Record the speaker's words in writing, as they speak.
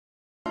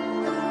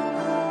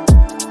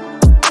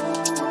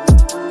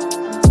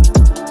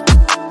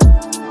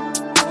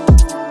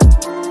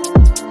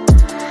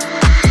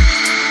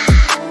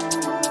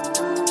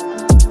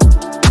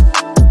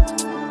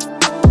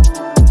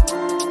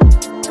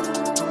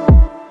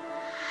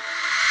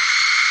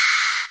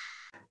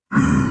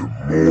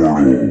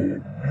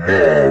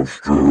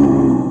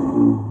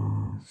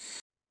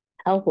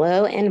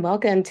Hello and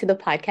welcome to the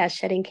podcast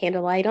Shedding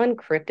Candlelight on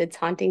Cryptids,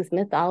 Hauntings,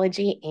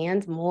 Mythology,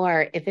 and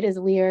more. If it is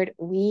weird,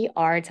 we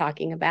are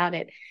talking about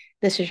it.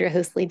 This is your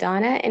host, Lee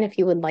Donna, and if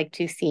you would like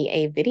to see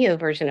a video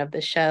version of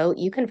the show,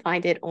 you can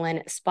find it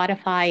on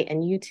Spotify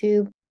and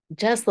YouTube.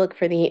 Just look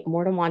for the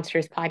Mortal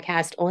Monsters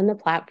podcast on the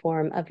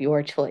platform of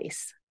your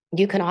choice.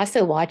 You can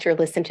also watch or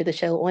listen to the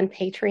show on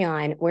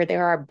Patreon, where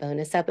there are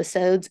bonus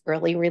episodes,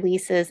 early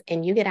releases,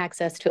 and you get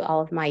access to all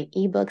of my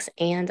ebooks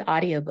and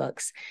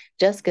audiobooks.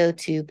 Just go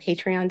to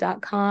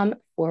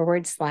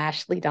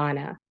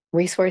patreon.com/LiDonna.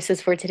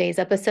 Resources for today's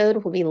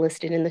episode will be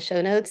listed in the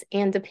show notes,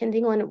 and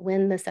depending on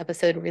when this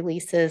episode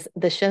releases,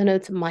 the show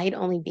notes might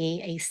only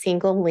be a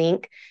single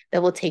link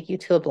that will take you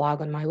to a blog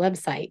on my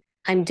website.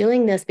 I'm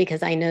doing this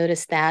because I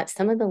noticed that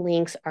some of the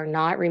links are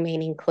not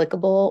remaining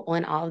clickable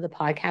on all of the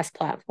podcast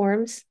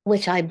platforms,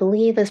 which I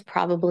believe is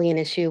probably an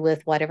issue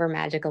with whatever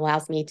magic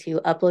allows me to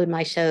upload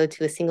my show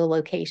to a single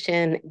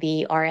location,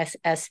 the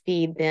RSS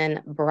feed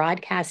then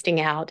broadcasting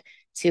out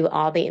to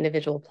all the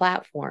individual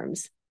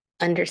platforms.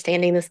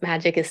 Understanding this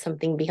magic is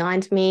something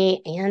beyond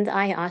me, and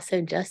I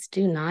also just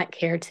do not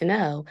care to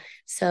know.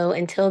 So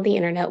until the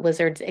internet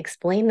wizards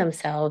explain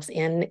themselves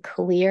in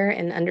clear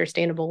and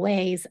understandable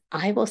ways,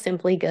 I will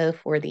simply go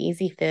for the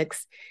easy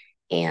fix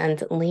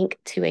and link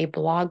to a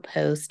blog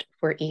post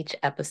for each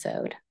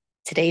episode.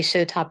 Today's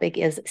show topic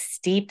is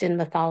steeped in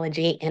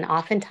mythology and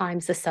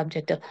oftentimes the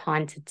subject of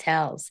haunted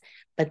tales.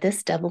 But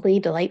this doubly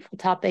delightful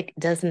topic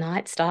does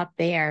not stop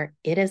there.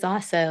 It is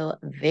also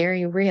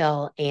very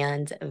real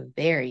and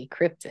very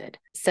cryptid.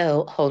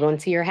 So hold on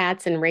to your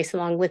hats and race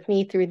along with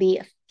me through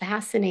the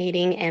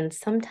fascinating and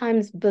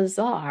sometimes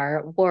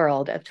bizarre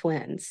world of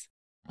twins.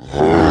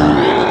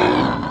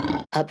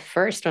 Up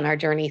first on our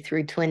journey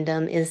through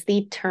twindom is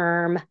the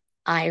term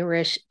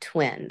Irish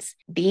twins.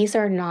 These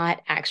are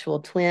not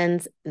actual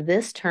twins.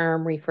 This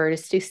term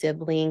refers to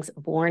siblings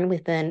born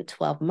within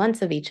 12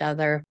 months of each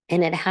other,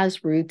 and it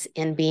has roots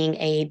in being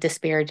a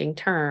disparaging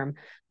term,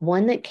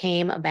 one that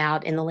came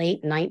about in the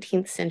late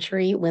 19th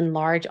century when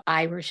large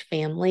Irish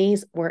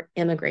families were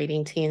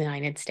immigrating to the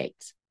United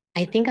States.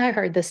 I think I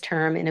heard this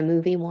term in a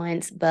movie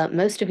once, but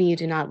most of you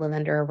do not live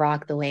under a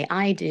rock the way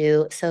I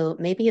do, so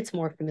maybe it's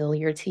more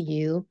familiar to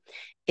you.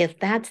 If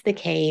that's the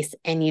case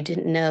and you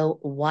didn't know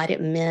what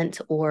it meant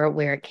or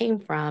where it came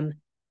from,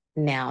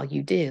 now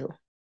you do.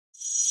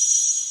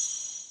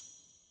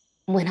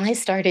 When I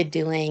started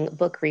doing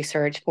book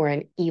research for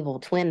an evil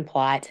twin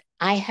plot,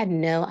 I had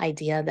no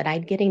idea that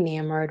I'd get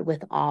enamored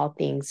with all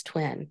things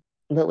twin.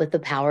 But with the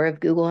power of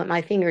Google at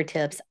my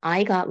fingertips,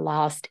 I got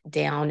lost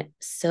down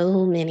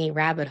so many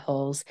rabbit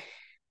holes,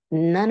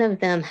 none of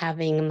them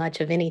having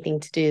much of anything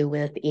to do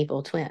with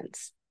evil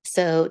twins.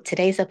 So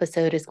today's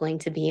episode is going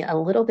to be a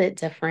little bit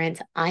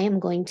different. I am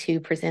going to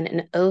present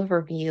an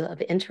overview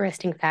of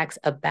interesting facts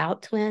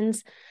about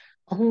twins,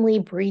 only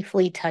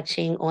briefly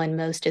touching on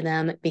most of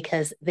them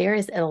because there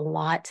is a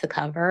lot to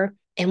cover,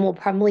 and we'll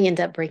probably end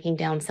up breaking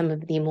down some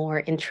of the more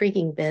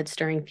intriguing bits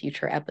during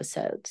future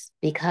episodes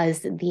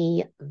because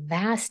the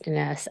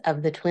vastness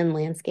of the twin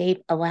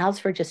landscape allows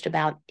for just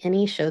about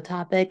any show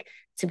topic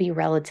to be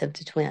relative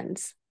to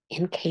twins.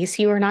 In case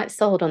you are not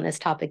sold on this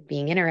topic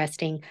being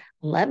interesting,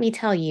 let me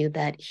tell you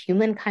that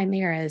human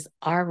chimeras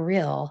are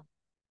real.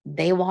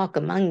 They walk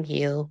among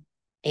you,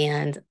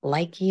 and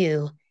like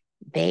you,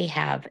 they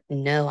have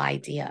no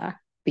idea.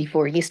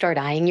 Before you start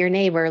eyeing your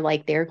neighbor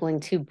like they're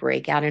going to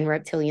break out in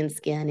reptilian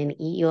skin and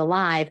eat you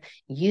alive,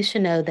 you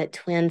should know that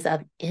twins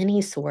of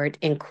any sort,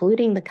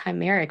 including the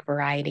chimeric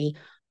variety,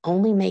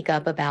 only make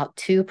up about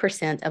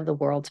 2% of the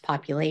world's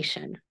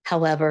population.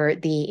 However,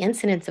 the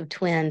incidence of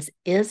twins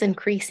is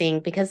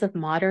increasing because of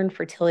modern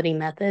fertility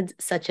methods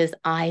such as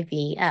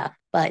IVF,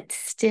 but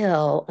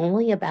still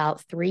only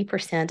about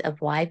 3%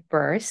 of live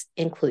births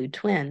include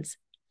twins.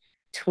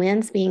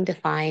 Twins being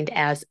defined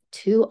as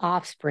two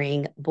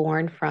offspring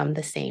born from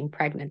the same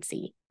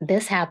pregnancy.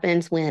 This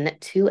happens when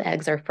two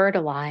eggs are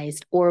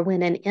fertilized or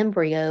when an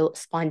embryo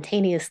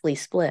spontaneously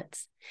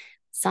splits.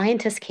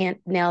 Scientists can't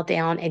nail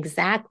down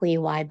exactly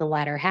why the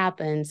latter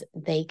happens.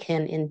 They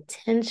can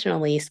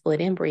intentionally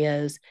split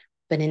embryos,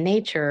 but in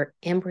nature,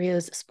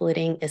 embryos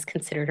splitting is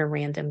considered a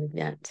random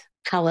event.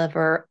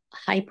 However,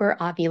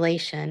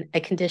 hyperovulation, a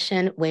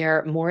condition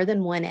where more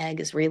than one egg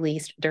is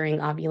released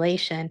during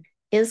ovulation,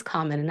 is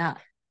common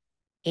enough,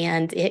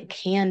 and it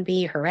can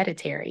be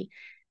hereditary.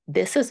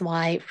 This is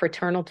why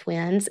fraternal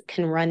twins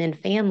can run in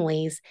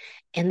families,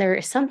 and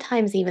they're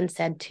sometimes even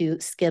said to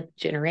skip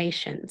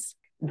generations.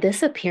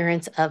 This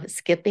appearance of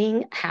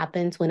skipping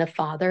happens when a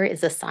father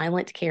is a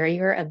silent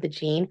carrier of the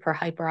gene for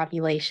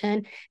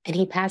hyperovulation, and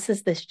he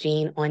passes this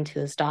gene on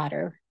to his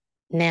daughter.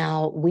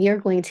 Now, we are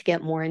going to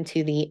get more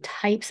into the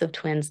types of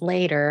twins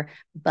later,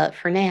 but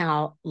for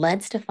now,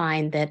 let's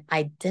define that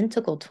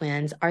identical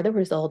twins are the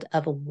result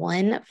of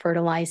one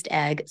fertilized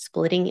egg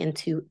splitting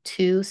into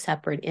two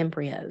separate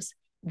embryos.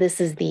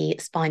 This is the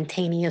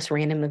spontaneous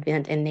random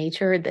event in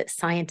nature that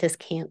scientists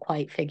can't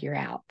quite figure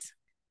out.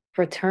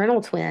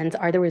 Fraternal twins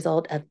are the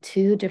result of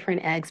two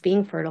different eggs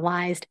being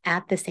fertilized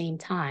at the same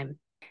time.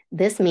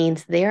 This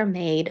means they're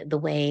made the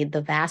way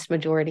the vast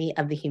majority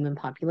of the human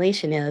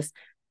population is,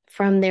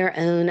 from their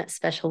own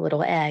special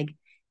little egg.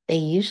 They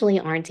usually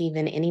aren't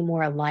even any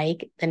more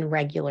alike than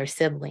regular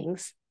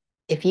siblings.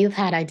 If you've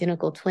had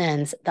identical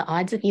twins, the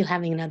odds of you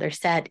having another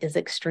set is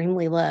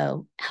extremely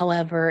low.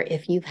 However,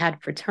 if you've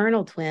had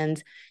fraternal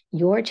twins,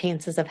 your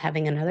chances of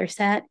having another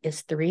set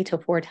is 3 to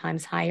 4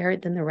 times higher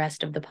than the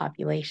rest of the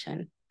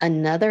population.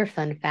 Another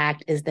fun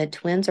fact is that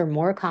twins are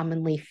more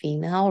commonly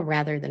female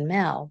rather than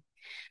male,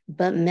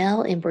 but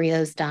male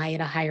embryos die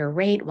at a higher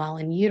rate while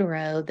in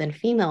utero than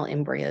female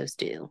embryos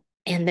do.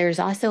 And there's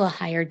also a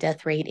higher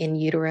death rate in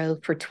utero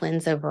for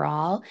twins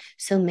overall.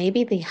 So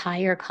maybe the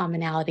higher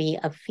commonality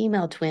of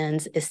female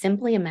twins is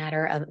simply a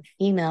matter of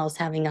females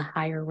having a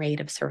higher rate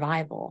of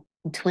survival.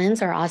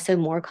 Twins are also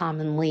more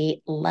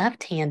commonly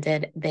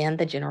left-handed than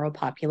the general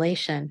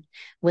population,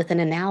 with an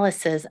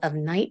analysis of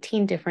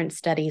 19 different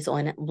studies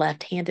on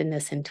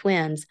left-handedness in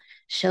twins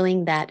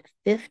showing that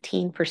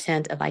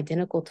 15% of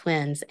identical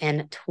twins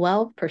and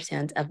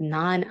 12% of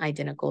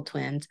non-identical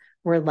twins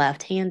were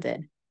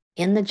left-handed.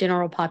 In the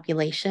general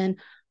population,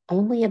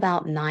 only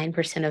about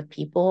 9% of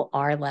people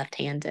are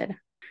left-handed.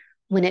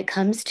 When it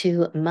comes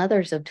to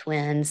mothers of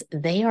twins,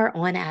 they are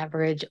on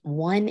average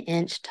 1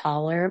 inch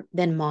taller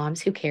than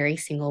moms who carry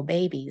single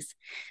babies.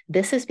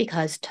 This is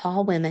because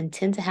tall women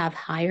tend to have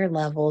higher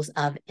levels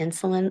of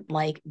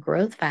insulin-like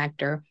growth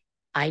factor,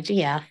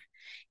 IGF,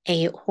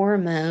 a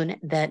hormone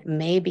that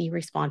may be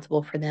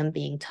responsible for them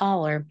being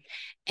taller,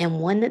 and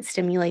one that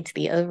stimulates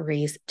the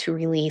ovaries to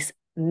release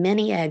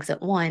many eggs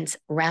at once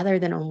rather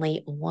than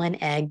only one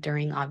egg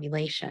during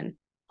ovulation.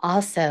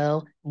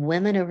 Also,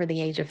 women over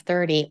the age of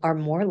 30 are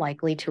more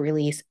likely to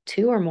release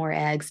 2 or more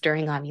eggs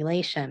during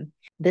ovulation.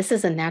 This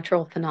is a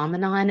natural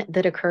phenomenon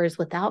that occurs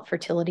without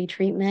fertility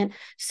treatment,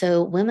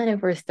 so women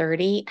over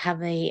 30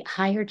 have a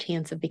higher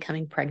chance of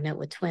becoming pregnant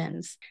with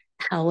twins.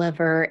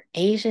 However,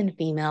 Asian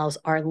females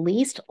are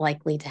least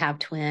likely to have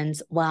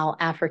twins, while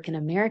African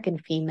American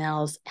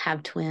females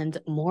have twins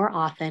more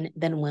often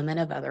than women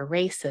of other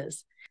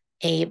races.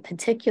 A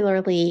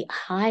particularly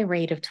high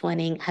rate of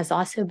twinning has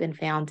also been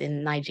found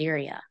in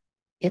Nigeria.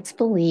 It's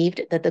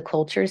believed that the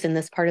cultures in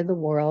this part of the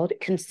world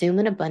consume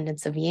an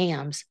abundance of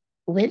yams,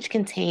 which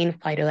contain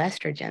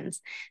phytoestrogens.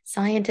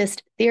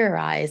 Scientists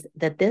theorize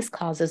that this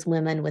causes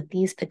women with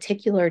these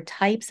particular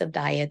types of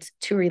diets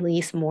to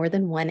release more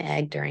than one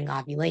egg during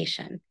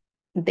ovulation.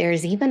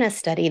 There's even a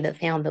study that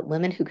found that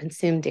women who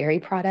consume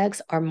dairy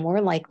products are more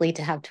likely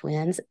to have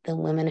twins than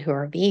women who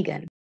are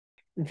vegan.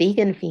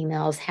 Vegan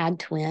females had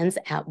twins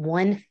at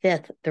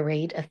 1/5 the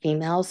rate of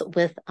females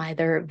with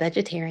either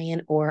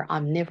vegetarian or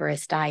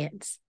omnivorous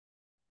diets.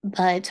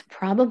 But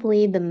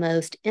probably the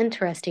most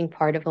interesting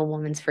part of a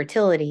woman's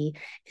fertility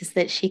is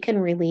that she can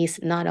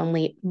release not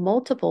only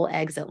multiple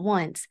eggs at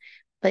once,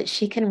 but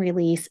she can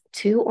release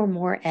 2 or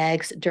more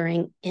eggs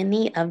during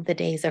any of the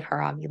days of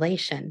her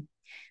ovulation.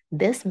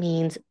 This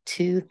means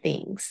two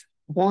things.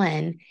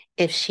 One,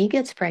 if she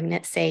gets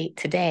pregnant, say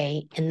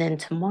today, and then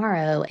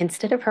tomorrow,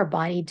 instead of her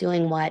body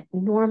doing what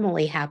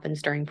normally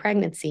happens during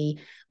pregnancy,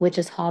 which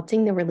is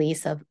halting the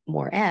release of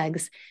more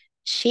eggs,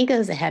 she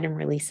goes ahead and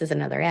releases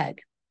another egg.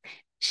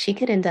 She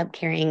could end up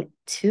carrying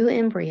 2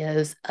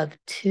 embryos of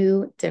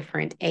 2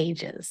 different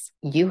ages.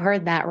 You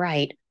heard that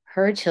right.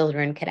 Her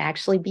children could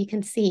actually be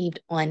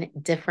conceived on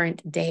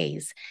different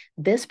days.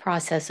 This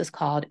process is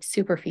called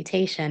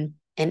superfetation,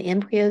 and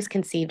embryos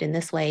conceived in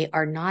this way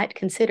are not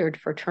considered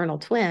fraternal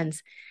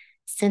twins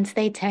since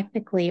they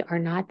technically are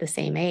not the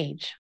same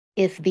age.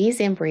 If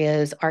these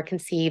embryos are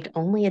conceived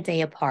only a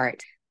day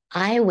apart,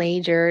 I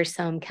wager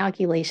some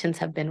calculations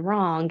have been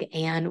wrong,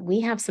 and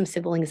we have some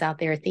siblings out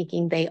there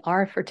thinking they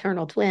are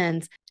fraternal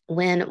twins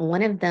when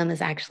one of them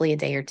is actually a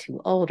day or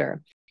two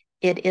older.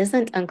 It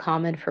isn't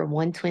uncommon for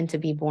one twin to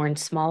be born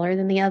smaller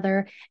than the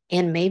other,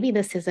 and maybe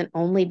this isn't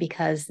only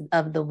because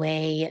of the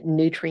way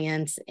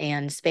nutrients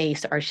and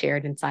space are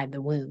shared inside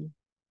the womb.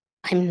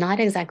 I'm not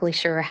exactly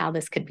sure how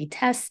this could be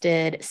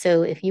tested.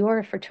 So if you are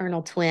a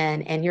fraternal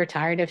twin and you're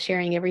tired of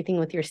sharing everything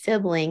with your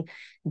sibling,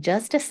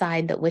 just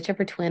decide that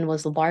whichever twin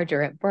was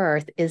larger at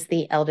birth is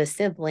the eldest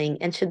sibling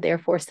and should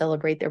therefore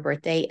celebrate their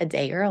birthday a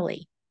day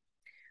early.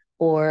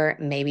 Or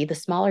maybe the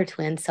smaller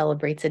twin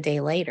celebrates a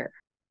day later.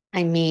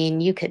 I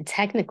mean, you could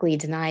technically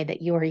deny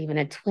that you're even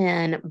a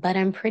twin, but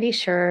I'm pretty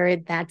sure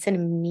that's an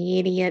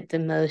immediate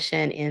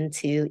demotion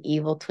into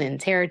evil twin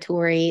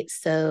territory.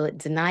 So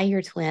deny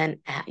your twin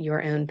at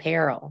your own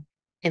peril.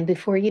 And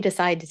before you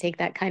decide to take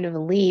that kind of a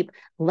leap,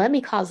 let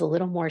me cause a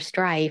little more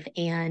strife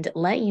and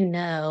let you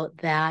know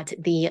that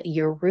the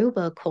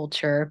Yoruba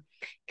culture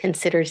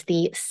considers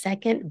the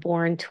second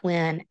born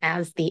twin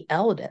as the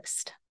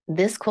eldest.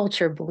 This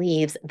culture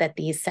believes that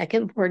the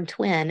second born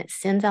twin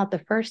sends out the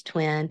first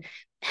twin,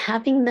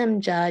 having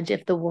them judge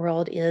if the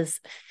world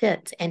is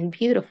fit and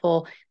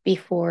beautiful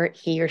before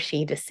he or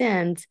she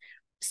descends.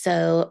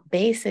 So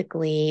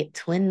basically,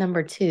 twin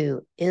number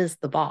 2 is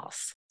the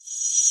boss.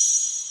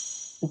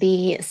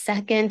 The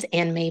second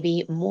and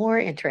maybe more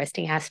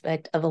interesting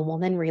aspect of a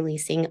woman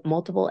releasing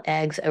multiple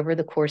eggs over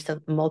the course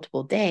of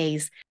multiple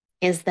days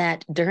is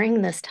that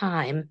during this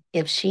time,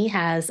 if she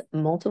has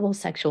multiple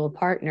sexual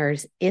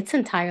partners, it's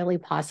entirely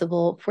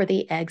possible for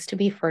the eggs to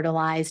be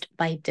fertilized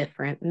by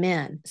different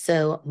men.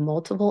 So,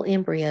 multiple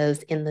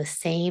embryos in the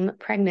same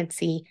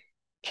pregnancy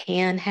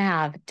can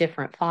have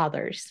different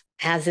fathers,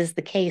 as is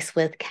the case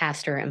with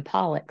Castor and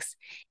Pollux.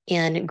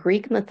 In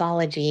Greek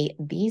mythology,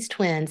 these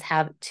twins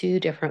have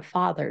two different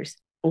fathers,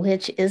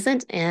 which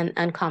isn't an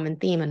uncommon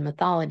theme in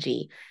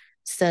mythology.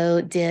 So,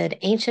 did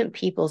ancient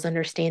people's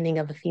understanding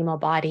of a female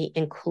body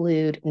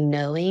include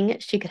knowing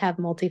she could have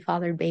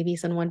multi-fathered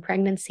babies in one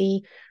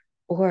pregnancy,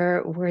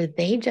 or were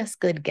they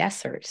just good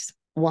guessers?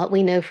 What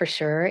we know for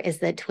sure is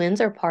that twins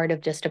are part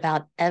of just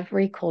about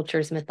every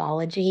culture's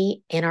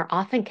mythology and are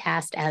often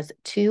cast as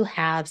two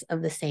halves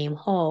of the same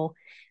whole,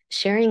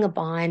 sharing a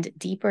bond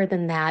deeper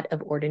than that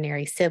of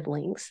ordinary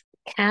siblings.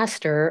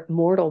 Castor,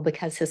 mortal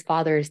because his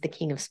father is the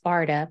king of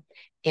Sparta,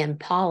 and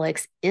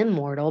Pollux,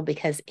 immortal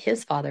because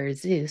his father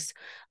is Zeus,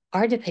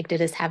 are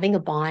depicted as having a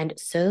bond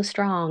so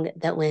strong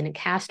that when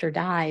Castor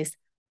dies,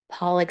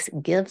 Pollux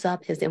gives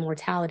up his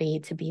immortality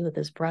to be with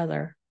his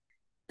brother.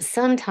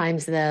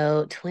 Sometimes,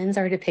 though, twins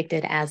are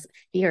depicted as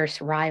fierce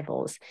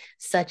rivals,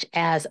 such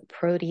as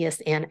Proteus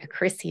and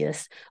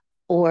Acrisius,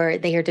 or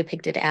they are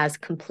depicted as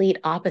complete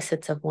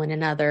opposites of one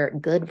another,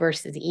 good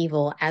versus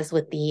evil, as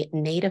with the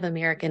Native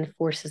American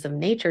forces of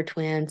nature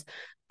twins,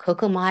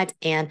 Kokomot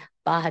and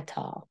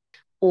Bahatal,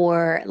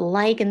 or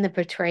like in the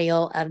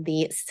portrayal of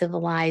the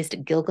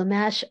civilized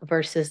Gilgamesh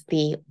versus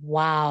the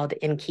wild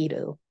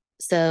Enkidu.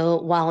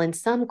 So, while in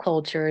some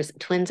cultures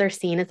twins are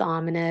seen as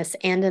ominous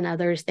and in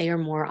others they are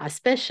more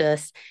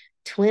auspicious,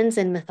 twins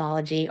in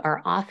mythology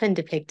are often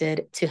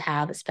depicted to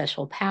have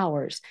special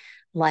powers,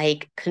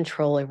 like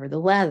control over the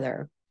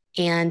weather.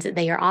 And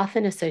they are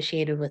often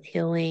associated with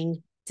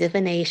healing,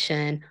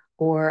 divination,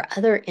 or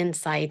other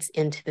insights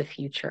into the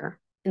future.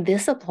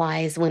 This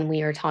applies when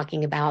we are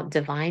talking about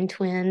divine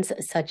twins,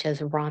 such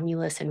as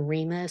Romulus and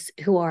Remus,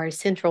 who are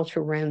central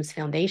to Rome's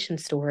foundation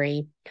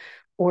story,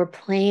 or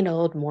plain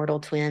old mortal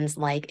twins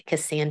like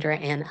Cassandra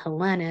and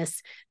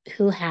Helenus,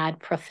 who had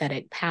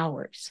prophetic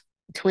powers.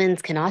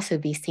 Twins can also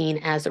be seen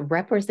as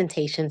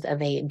representations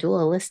of a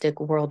dualistic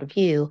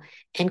worldview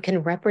and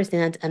can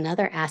represent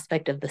another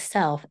aspect of the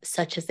self,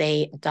 such as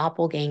a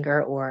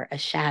doppelganger or a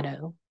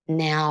shadow.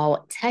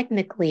 Now,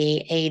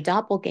 technically, a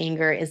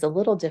doppelganger is a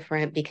little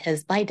different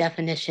because, by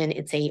definition,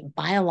 it's a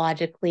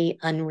biologically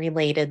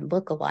unrelated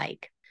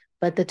lookalike.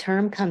 But the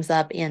term comes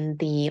up in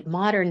the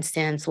modern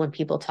sense when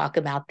people talk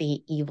about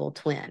the evil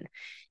twin.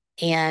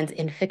 And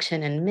in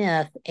fiction and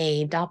myth,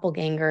 a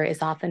doppelganger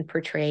is often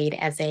portrayed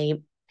as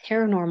a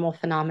paranormal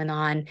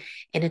phenomenon,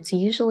 and it's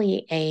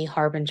usually a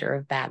harbinger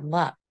of bad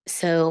luck.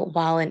 So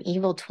while an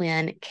evil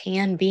twin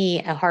can be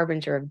a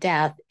harbinger of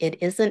death,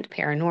 it isn't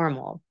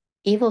paranormal.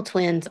 Evil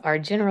twins are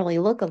generally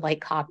look-alike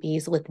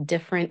copies with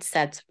different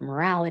sets of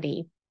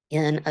morality.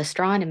 In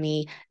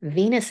astronomy,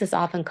 Venus is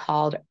often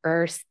called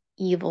Earth's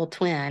evil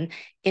twin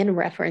in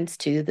reference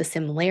to the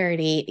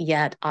similarity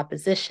yet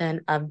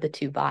opposition of the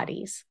two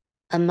bodies.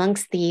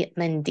 Amongst the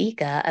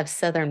Mandika of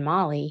southern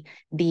Mali,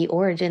 the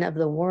origin of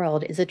the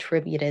world is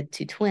attributed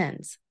to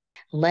twins.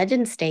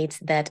 Legend states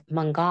that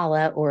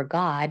Mangala, or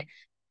God,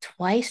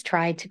 twice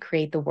tried to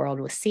create the world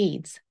with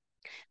seeds.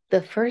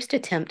 The first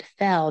attempt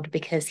failed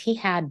because he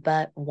had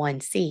but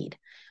one seed.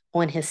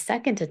 On his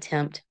second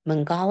attempt,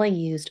 Mangala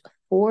used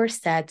 4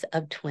 sets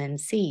of twin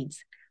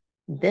seeds.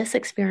 This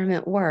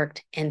experiment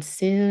worked, and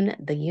soon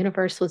the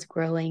universe was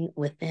growing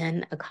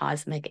within a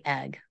cosmic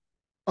egg.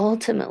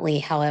 Ultimately,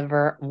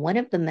 however, one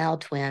of the male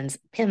twins,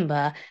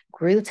 Pimba,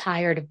 grew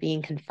tired of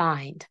being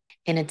confined.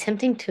 In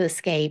attempting to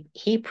escape,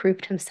 he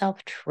proved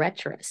himself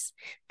treacherous.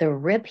 The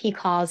rip he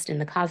caused in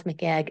the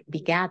cosmic egg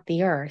begat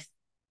the earth.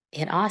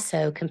 It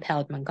also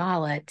compelled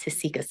Mangala to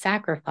seek a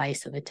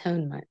sacrifice of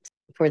atonement.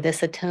 For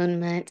this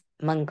atonement,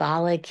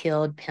 Mangala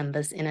killed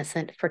Pimba's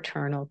innocent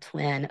fraternal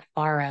twin,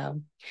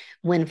 Pharaoh.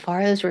 When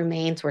Pharaoh's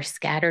remains were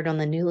scattered on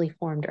the newly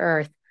formed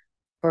earth,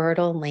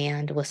 fertile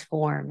land was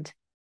formed.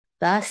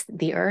 Thus,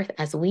 the earth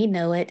as we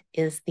know it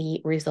is the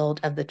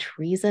result of the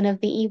treason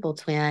of the evil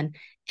twin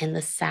and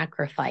the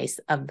sacrifice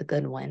of the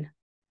good one.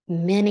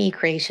 Many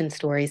creation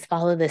stories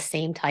follow the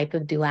same type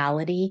of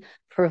duality,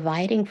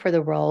 providing for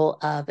the role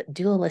of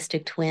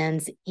dualistic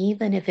twins,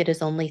 even if it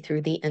is only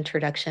through the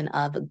introduction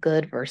of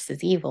good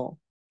versus evil.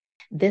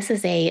 This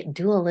is a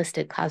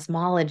dualistic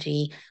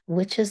cosmology,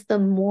 which is the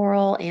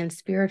moral and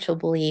spiritual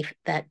belief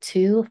that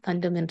two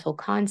fundamental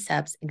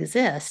concepts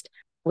exist,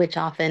 which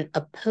often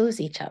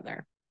oppose each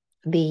other: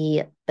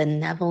 the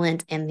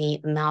benevolent and the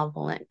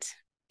malevolent.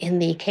 In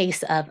the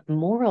case of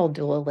moral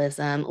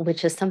dualism,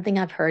 which is something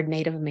I've heard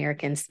Native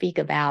Americans speak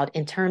about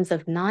in terms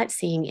of not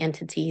seeing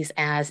entities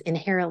as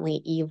inherently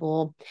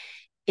evil,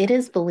 it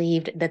is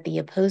believed that the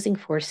opposing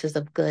forces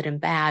of good and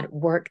bad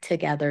work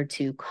together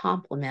to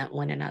complement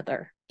one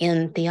another.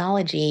 In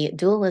theology,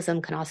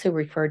 dualism can also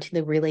refer to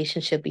the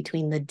relationship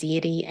between the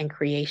deity and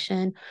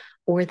creation,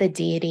 or the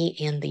deity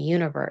and the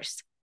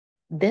universe.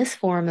 This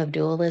form of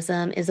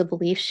dualism is a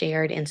belief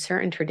shared in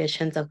certain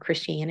traditions of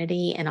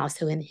Christianity and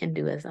also in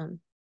Hinduism.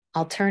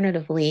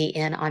 Alternatively,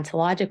 in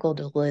ontological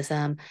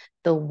dualism,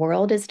 the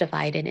world is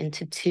divided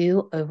into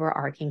two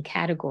overarching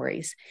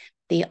categories: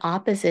 the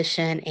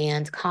opposition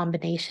and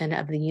combination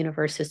of the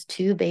universe's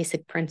two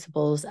basic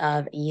principles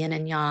of yin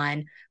and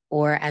yang,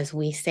 or as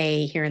we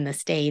say here in the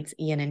States,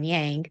 yin and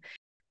yang,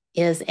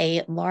 is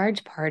a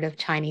large part of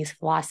Chinese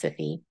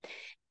philosophy.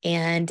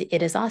 And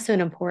it is also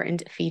an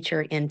important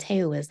feature in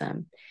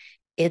Taoism.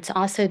 It's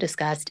also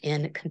discussed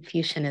in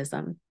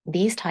Confucianism.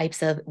 These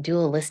types of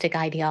dualistic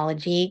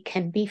ideology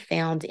can be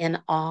found in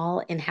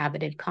all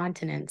inhabited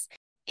continents.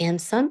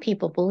 And some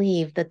people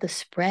believe that the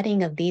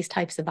spreading of these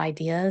types of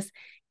ideas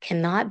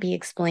cannot be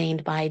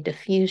explained by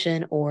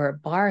diffusion or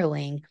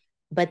borrowing,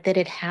 but that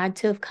it had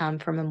to have come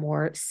from a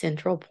more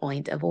central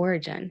point of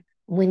origin.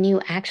 When you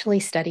actually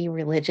study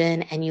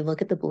religion and you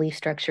look at the belief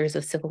structures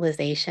of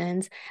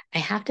civilizations, I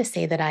have to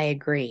say that I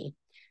agree.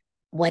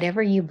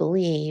 Whatever you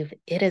believe,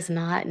 it is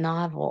not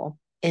novel.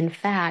 In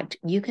fact,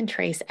 you can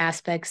trace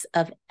aspects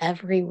of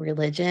every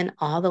religion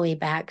all the way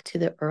back to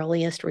the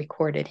earliest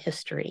recorded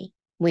history.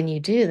 When you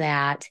do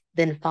that,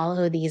 then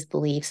follow these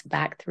beliefs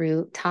back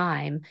through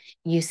time,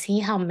 you see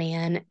how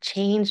man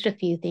changed a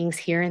few things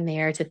here and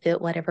there to fit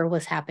whatever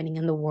was happening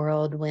in the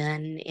world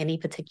when any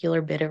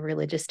particular bit of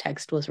religious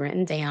text was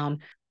written down.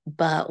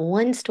 But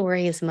one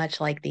story is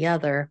much like the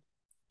other.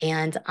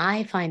 And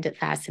I find it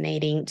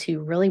fascinating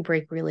to really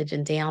break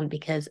religion down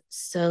because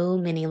so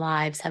many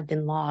lives have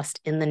been lost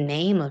in the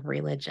name of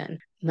religion.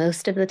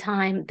 Most of the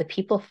time, the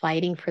people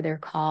fighting for their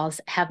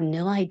cause have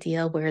no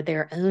idea where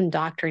their own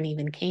doctrine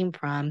even came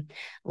from,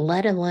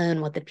 let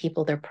alone what the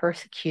people they're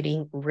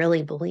persecuting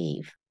really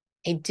believe.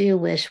 I do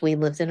wish we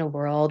lived in a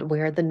world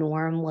where the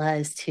norm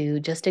was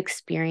to just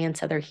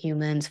experience other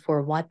humans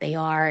for what they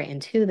are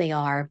and who they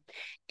are,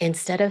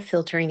 instead of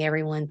filtering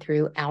everyone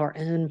through our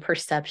own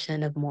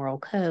perception of moral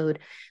code.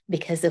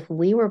 Because if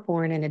we were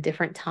born in a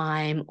different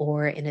time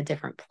or in a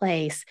different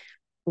place,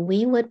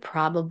 we would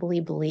probably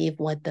believe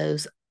what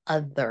those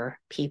other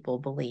people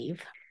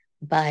believe.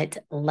 But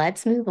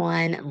let's move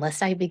on,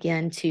 lest I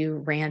begin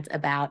to rant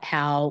about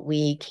how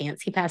we can't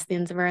see past the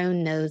ends of our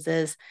own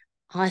noses.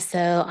 Also,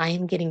 I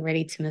am getting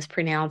ready to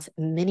mispronounce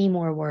many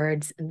more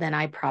words than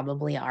I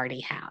probably already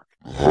have.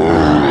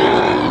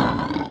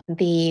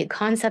 The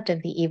concept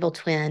of the evil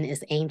twin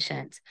is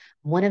ancient.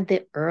 One of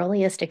the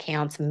earliest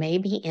accounts may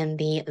be in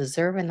the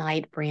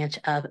Zurvanite branch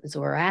of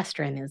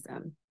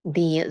Zoroastrianism.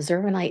 The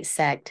Zurvanite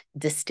sect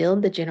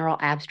distilled the general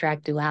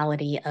abstract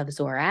duality of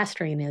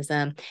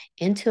Zoroastrianism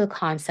into a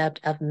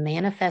concept of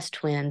manifest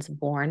twins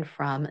born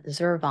from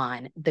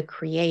Zurvan, the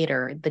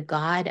creator, the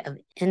god of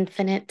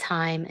infinite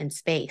time and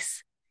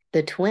space.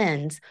 The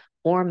twins,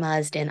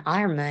 Ormuzd and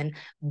Ahriman,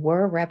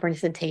 were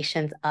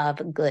representations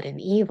of good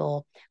and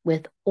evil,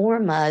 with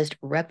Ormuzd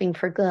repping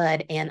for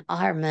good and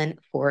Ahriman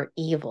for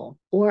evil.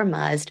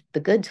 Ormuzd, the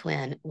good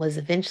twin, was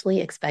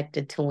eventually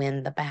expected to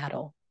win the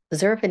battle.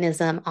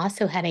 Zurvanism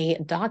also had a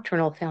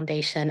doctrinal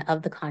foundation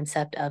of the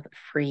concept of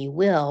free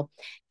will,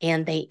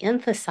 and they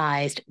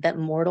emphasized that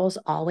mortals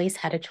always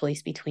had a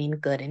choice between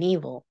good and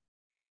evil.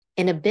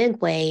 In a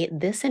big way,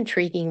 this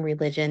intriguing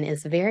religion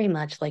is very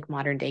much like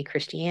modern day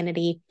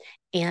Christianity,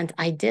 and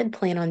I did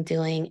plan on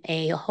doing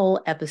a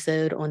whole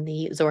episode on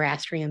the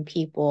Zoroastrian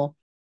people.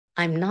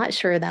 I'm not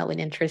sure that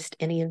would interest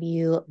any of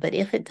you, but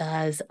if it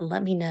does,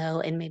 let me know,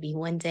 and maybe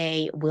one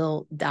day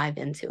we'll dive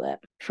into it.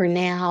 For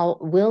now,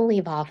 we'll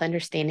leave off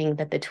understanding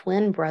that the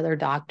twin brother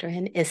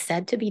doctrine is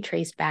said to be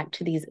traced back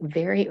to these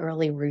very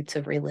early roots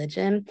of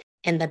religion,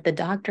 and that the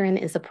doctrine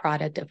is a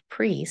product of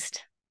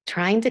priests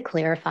trying to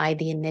clarify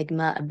the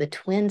enigma of the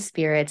twin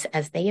spirits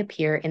as they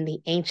appear in the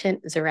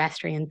ancient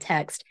Zoroastrian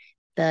text,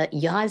 the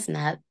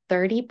Yasna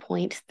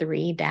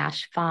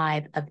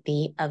 30.3-5 of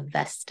the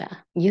Avesta.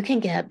 You can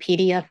get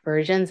PDF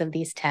versions of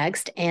these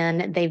texts,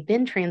 and they've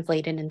been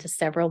translated into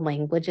several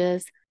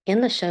languages.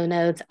 In the show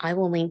notes, I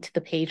will link to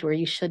the page where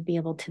you should be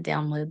able to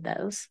download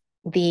those.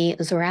 The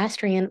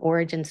Zoroastrian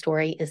origin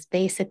story is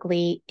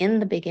basically, in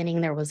the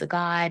beginning there was a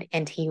god,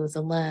 and he was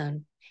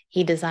alone.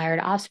 He desired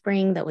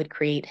offspring that would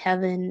create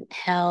heaven,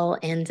 hell,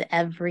 and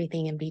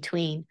everything in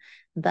between.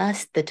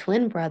 Thus, the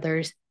twin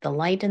brothers, the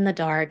light and the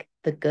dark,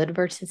 the good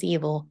versus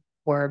evil,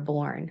 were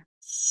born.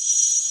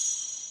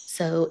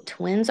 So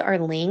twins are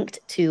linked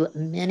to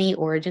many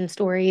origin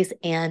stories,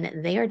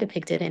 and they are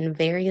depicted in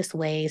various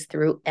ways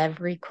through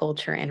every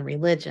culture and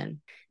religion.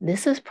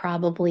 This is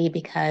probably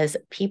because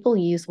people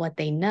use what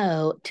they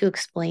know to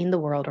explain the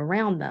world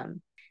around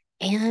them,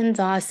 and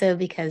also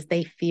because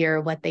they fear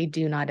what they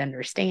do not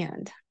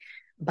understand.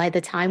 By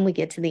the time we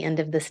get to the end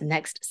of this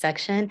next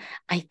section,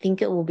 I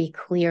think it will be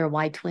clear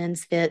why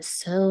twins fit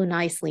so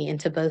nicely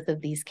into both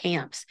of these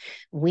camps.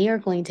 We are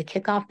going to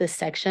kick off this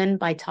section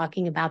by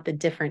talking about the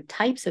different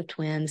types of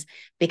twins,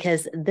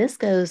 because this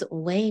goes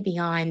way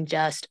beyond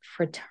just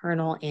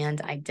fraternal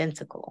and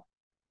identical.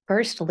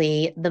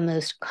 Firstly, the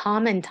most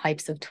common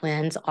types of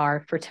twins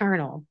are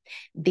fraternal.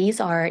 These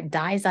are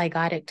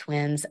dizygotic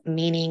twins,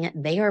 meaning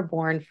they are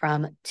born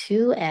from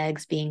two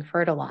eggs being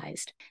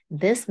fertilized.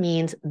 This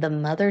means the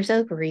mother's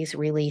ovaries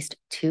released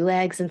two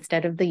eggs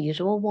instead of the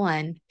usual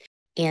one,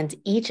 and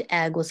each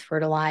egg was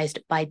fertilized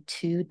by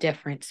two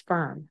different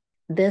sperm.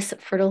 This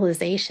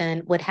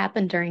fertilization would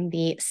happen during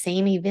the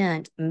same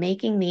event,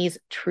 making these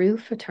true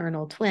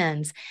fraternal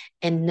twins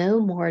and no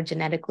more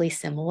genetically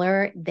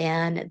similar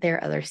than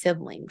their other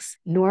siblings.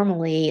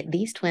 Normally,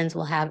 these twins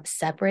will have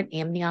separate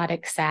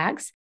amniotic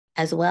sacs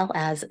as well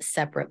as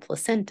separate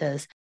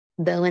placentas,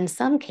 though in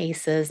some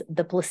cases,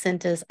 the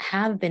placentas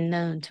have been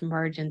known to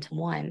merge into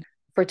one.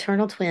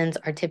 Fraternal twins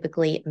are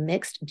typically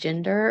mixed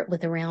gender,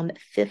 with around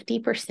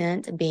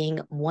 50% being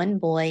one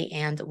boy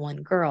and one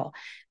girl.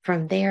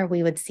 From there,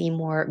 we would see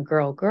more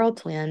girl-girl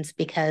twins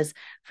because,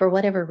 for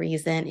whatever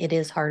reason, it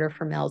is harder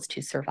for males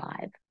to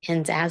survive.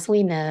 And as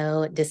we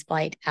know,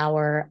 despite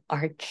our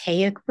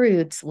archaic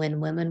roots,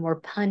 when women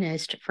were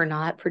punished for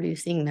not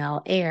producing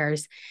male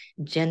heirs,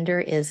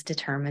 gender is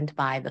determined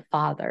by the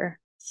father.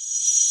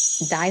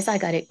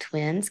 Dizygotic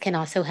twins can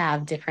also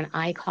have different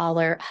eye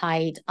color,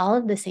 height, all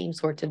of the same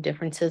sorts of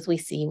differences we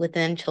see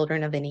within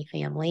children of any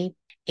family.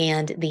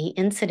 And the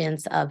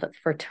incidence of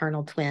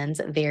fraternal twins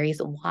varies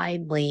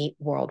widely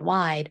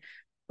worldwide,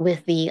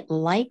 with the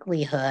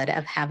likelihood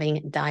of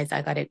having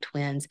dizygotic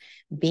twins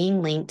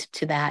being linked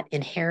to that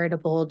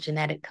inheritable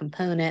genetic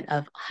component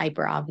of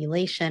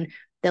hyperovulation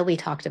that we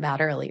talked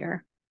about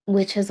earlier.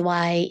 Which is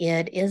why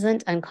it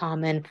isn't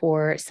uncommon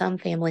for some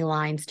family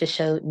lines to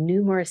show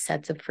numerous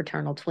sets of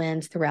fraternal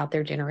twins throughout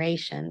their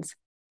generations.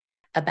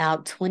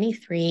 About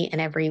 23 in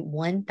every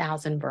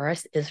 1,000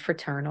 births is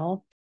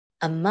fraternal,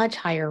 a much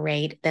higher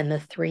rate than the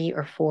 3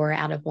 or 4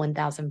 out of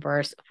 1,000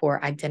 births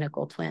for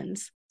identical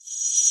twins.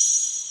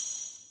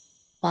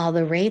 While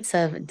the rates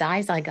of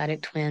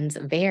dizygotic twins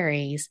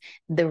varies,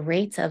 the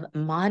rates of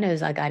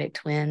monozygotic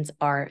twins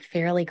are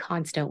fairly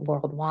constant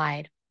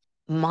worldwide.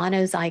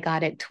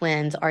 Monozygotic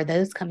twins are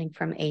those coming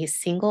from a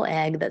single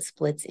egg that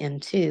splits in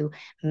two,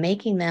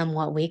 making them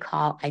what we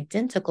call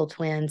identical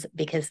twins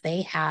because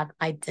they have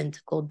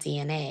identical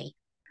DNA.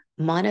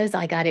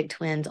 Monozygotic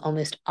twins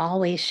almost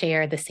always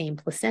share the same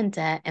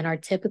placenta and are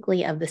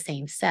typically of the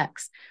same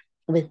sex,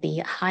 with the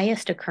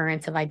highest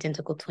occurrence of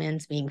identical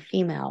twins being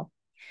female.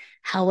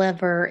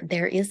 However,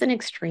 there is an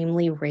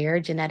extremely rare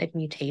genetic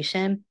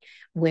mutation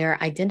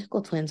where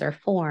identical twins are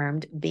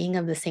formed, being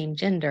of the same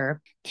gender,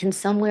 and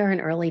somewhere in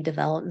early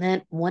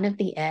development, one of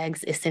the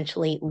eggs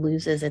essentially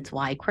loses its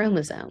Y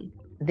chromosome.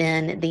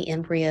 Then the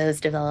embryos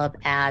develop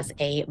as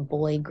a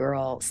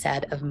boy-girl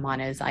set of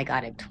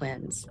monozygotic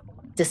twins.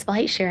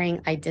 Despite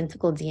sharing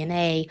identical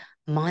DNA,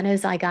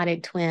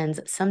 monozygotic twins,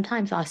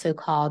 sometimes also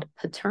called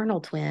paternal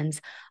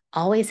twins,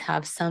 always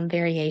have some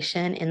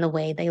variation in the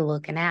way they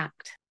look and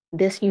act.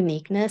 This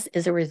uniqueness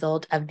is a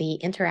result of the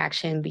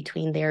interaction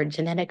between their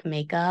genetic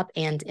makeup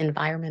and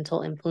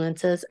environmental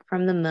influences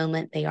from the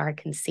moment they are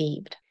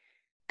conceived.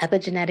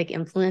 Epigenetic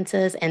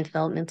influences and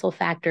developmental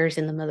factors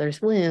in the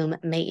mother's womb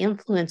may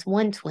influence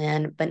one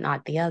twin, but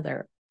not the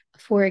other.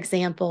 For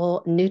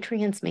example,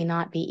 nutrients may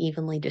not be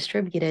evenly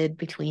distributed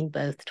between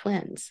both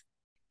twins.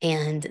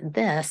 And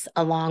this,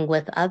 along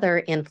with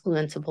other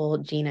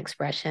influenceable gene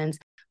expressions,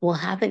 will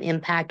have an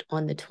impact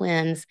on the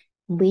twins,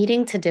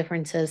 leading to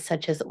differences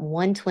such as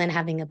one twin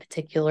having a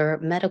particular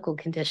medical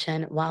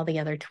condition while the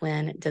other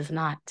twin does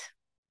not.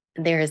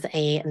 There's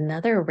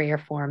another rare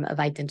form of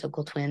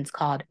identical twins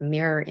called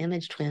mirror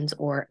image twins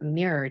or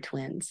mirror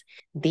twins.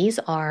 These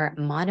are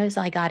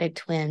monozygotic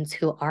twins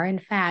who are in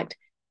fact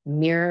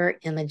mirror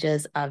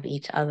images of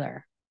each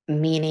other,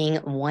 meaning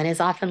one is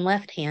often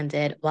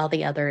left-handed while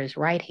the other is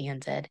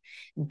right-handed.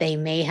 They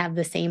may have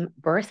the same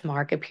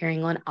birthmark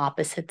appearing on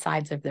opposite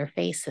sides of their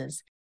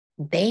faces.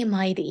 They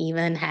might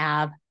even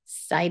have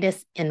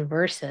situs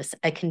inversus,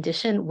 a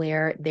condition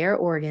where their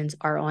organs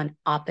are on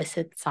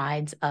opposite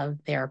sides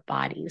of their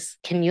bodies.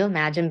 Can you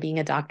imagine being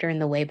a doctor in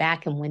the way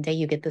back and one day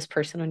you get this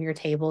person on your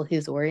table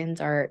whose organs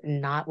are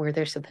not where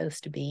they're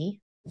supposed to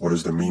be? What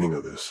is the meaning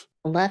of this?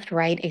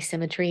 Left-right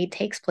asymmetry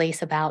takes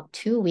place about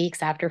 2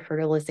 weeks after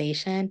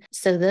fertilization,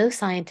 so though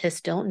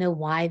scientists don't know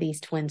why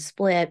these twins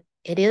split,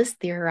 it is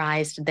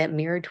theorized that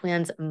mirror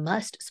twins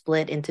must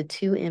split into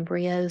two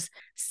embryos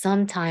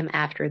sometime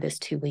after this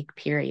 2-week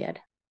period.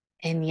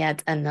 And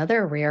yet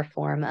another rare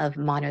form of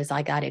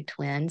monozygotic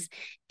twins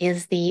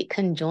is the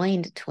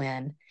conjoined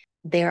twin.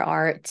 There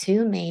are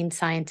two main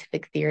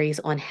scientific theories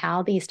on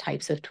how these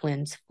types of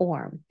twins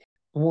form.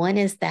 One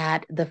is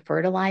that the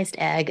fertilized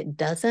egg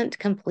doesn't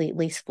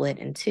completely split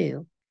in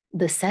two.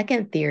 The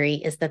second theory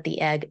is that the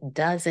egg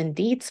does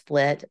indeed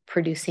split,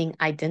 producing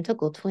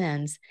identical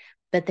twins,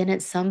 but then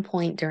at some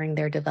point during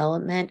their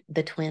development,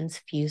 the twins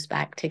fuse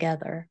back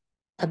together.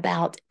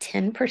 About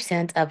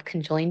 10% of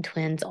conjoined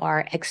twins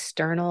are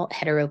external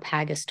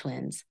heteropagous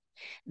twins.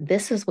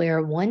 This is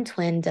where one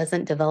twin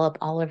doesn't develop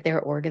all of their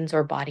organs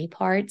or body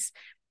parts,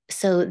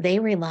 so they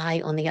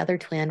rely on the other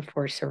twin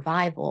for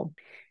survival.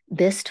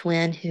 This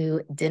twin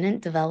who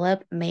didn't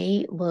develop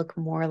may look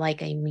more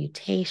like a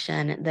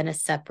mutation than a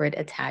separate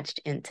attached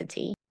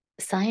entity.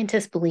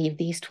 Scientists believe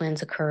these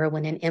twins occur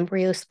when an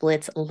embryo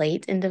splits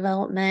late in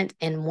development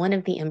and one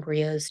of the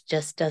embryos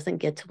just doesn't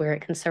get to where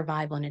it can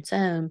survive on its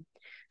own,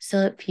 so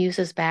it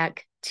fuses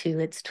back to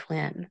its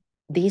twin.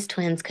 These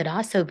twins could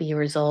also be a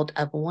result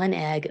of one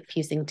egg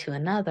fusing to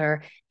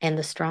another and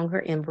the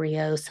stronger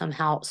embryo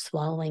somehow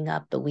swallowing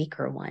up the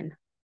weaker one.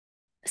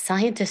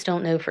 Scientists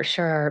don't know for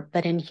sure,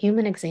 but in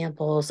human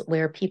examples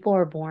where people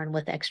are born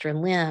with extra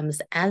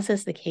limbs, as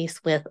is the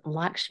case with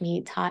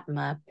Lakshmi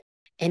Tatma,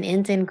 an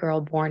Indian girl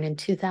born in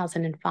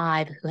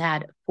 2005 who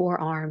had 4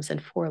 arms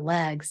and 4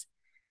 legs,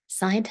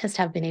 scientists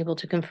have been able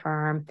to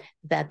confirm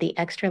that the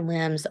extra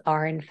limbs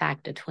are in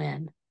fact a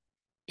twin.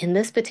 In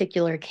this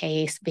particular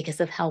case, because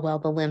of how well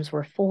the limbs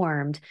were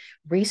formed,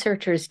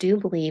 researchers do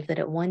believe that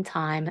at one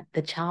time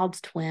the child's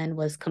twin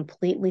was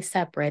completely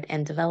separate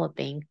and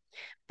developing,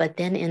 but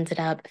then ended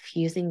up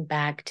fusing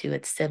back to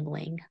its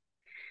sibling.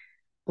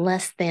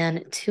 Less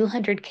than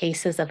 200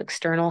 cases of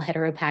external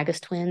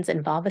heteropagous twins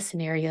involve a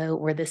scenario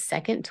where the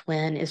second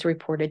twin is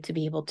reported to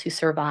be able to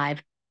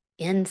survive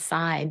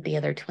inside the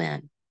other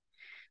twin.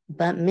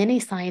 But many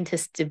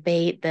scientists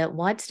debate that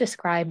what's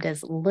described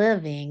as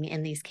living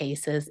in these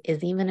cases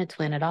is even a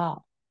twin at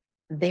all.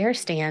 Their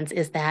stance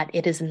is that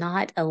it is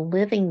not a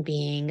living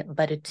being,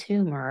 but a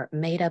tumor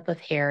made up of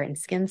hair and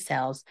skin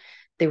cells,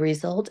 the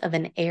result of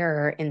an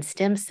error in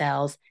stem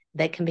cells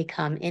that can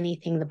become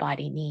anything the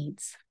body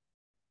needs.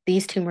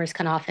 These tumors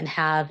can often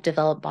have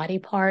developed body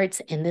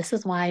parts, and this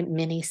is why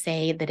many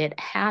say that it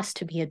has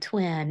to be a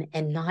twin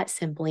and not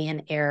simply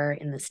an error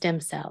in the stem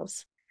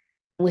cells.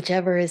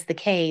 Whichever is the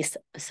case,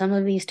 some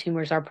of these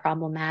tumors are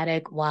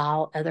problematic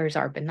while others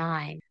are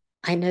benign.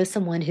 I know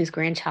someone whose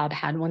grandchild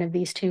had one of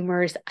these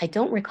tumors. I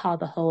don't recall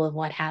the whole of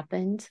what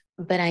happened,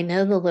 but I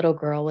know the little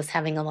girl was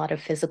having a lot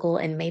of physical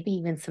and maybe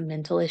even some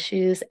mental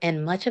issues,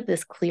 and much of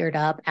this cleared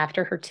up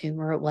after her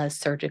tumor was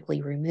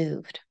surgically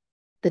removed.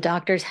 The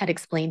doctors had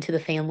explained to the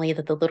family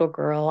that the little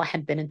girl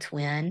had been a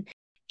twin,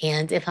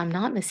 and if I'm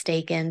not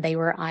mistaken, they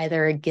were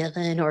either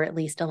given or at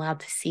least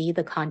allowed to see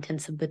the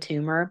contents of the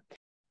tumor,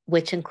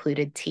 which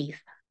included teeth.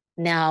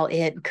 Now,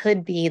 it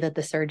could be that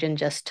the surgeon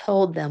just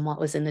told them what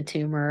was in the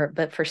tumor,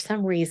 but for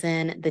some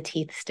reason, the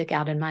teeth stick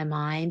out in my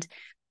mind.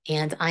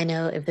 And I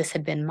know if this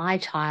had been my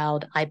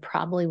child, I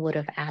probably would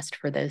have asked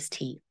for those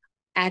teeth.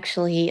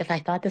 Actually, if I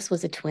thought this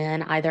was a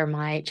twin, either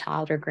my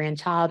child or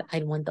grandchild,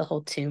 I'd want the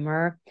whole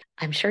tumor.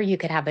 I'm sure you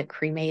could have it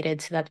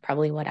cremated, so that's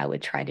probably what I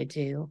would try to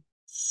do.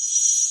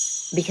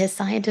 Because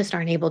scientists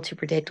aren't able to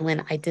predict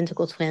when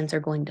identical twins are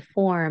going to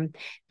form,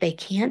 they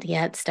can't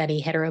yet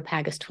study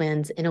heteropagous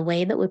twins in a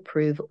way that would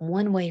prove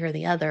one way or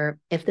the other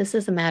if this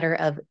is a matter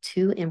of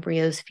 2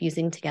 embryos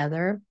fusing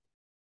together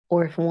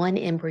or if one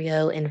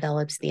embryo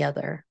envelops the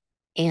other.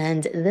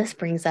 And this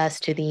brings us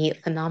to the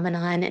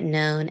phenomenon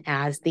known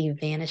as the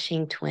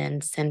vanishing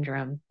twin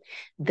syndrome.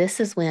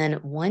 This is when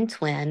one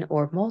twin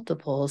or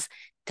multiples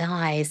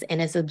dies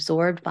and is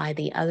absorbed by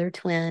the other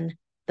twin,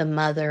 the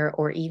mother,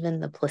 or even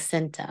the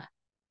placenta.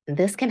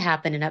 This can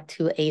happen in up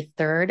to a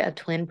third of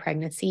twin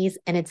pregnancies,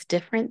 and it's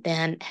different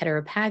than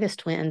heteropagous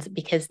twins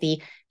because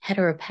the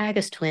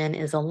heteropagous twin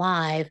is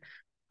alive,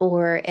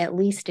 or at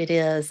least it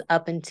is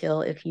up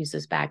until it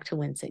fuses back to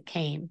whence it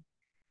came.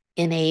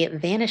 In a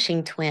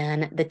vanishing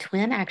twin, the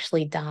twin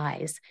actually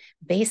dies.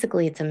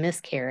 Basically, it's a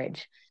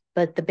miscarriage,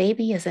 but the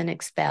baby isn't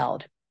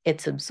expelled,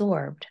 it's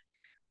absorbed.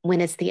 When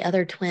it's the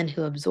other twin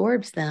who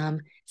absorbs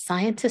them,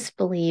 scientists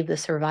believe the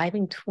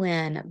surviving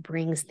twin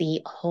brings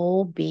the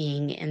whole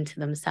being into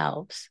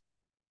themselves.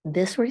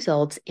 This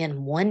results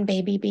in one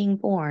baby being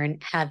born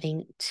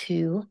having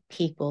 2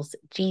 people's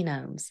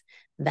genomes.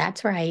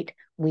 That's right,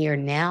 we are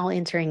now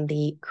entering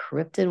the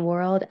cryptid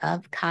world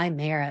of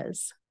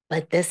chimeras.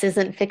 But this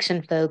isn't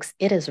fiction, folks.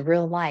 It is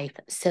real life.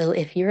 So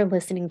if you're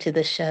listening to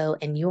the show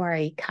and you are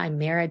a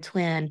chimera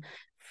twin,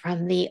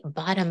 from the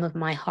bottom of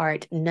my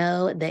heart,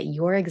 know that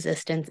your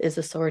existence is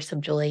a source of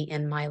joy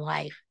in my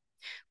life.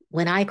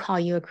 When I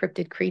call you a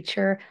cryptid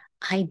creature,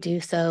 I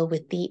do so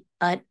with the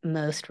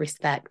utmost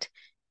respect.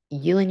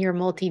 You and your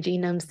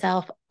multi-genome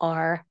self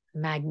are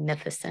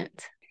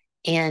magnificent.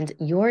 And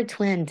your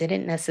twin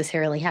didn't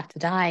necessarily have to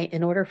die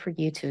in order for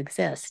you to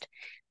exist.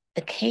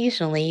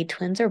 Occasionally,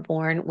 twins are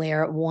born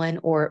where one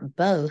or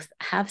both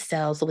have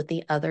cells with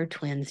the other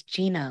twin's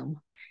genome.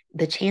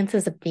 The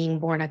chances of being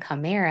born a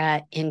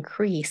chimera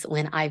increase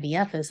when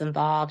IVF is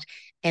involved,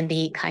 and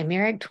the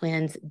chimeric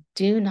twins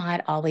do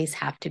not always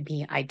have to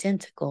be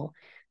identical.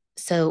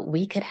 So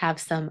we could have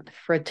some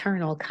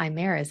fraternal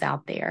chimeras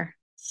out there.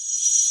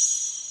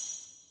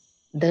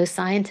 Though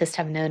scientists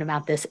have known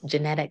about this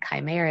genetic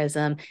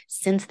chimerism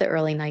since the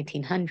early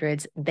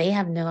 1900s, they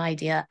have no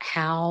idea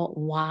how,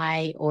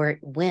 why, or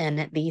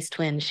when these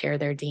twins share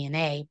their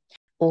DNA,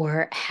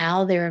 or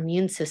how their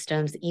immune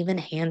systems even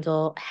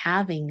handle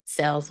having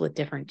cells with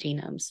different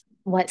genomes.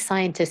 What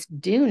scientists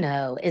do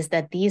know is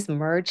that these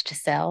merged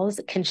cells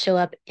can show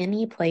up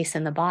any place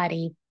in the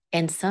body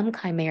And some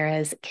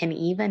chimeras can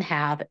even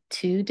have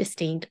two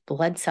distinct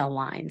blood cell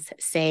lines,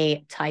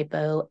 say type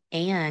O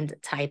and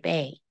type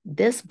A.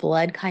 This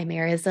blood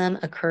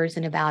chimerism occurs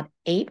in about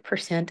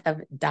 8%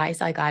 of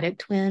dizygotic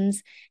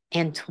twins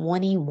and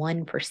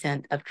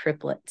 21% of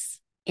triplets.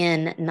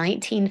 In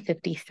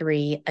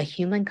 1953, a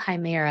human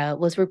chimera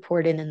was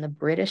reported in the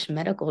British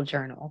Medical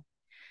Journal.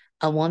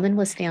 A woman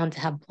was found to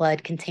have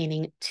blood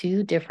containing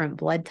two different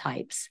blood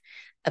types.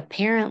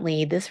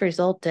 Apparently, this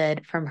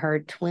resulted from her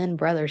twin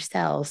brother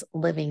cells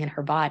living in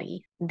her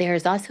body.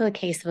 There's also a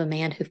case of a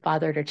man who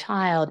fathered a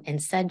child,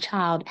 and said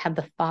child had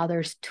the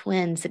father's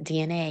twin's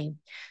DNA.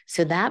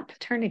 So that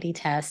paternity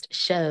test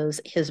shows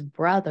his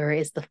brother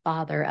is the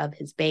father of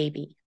his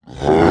baby.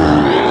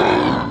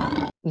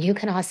 You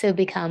can also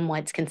become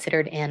what's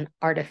considered an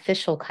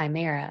artificial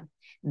chimera.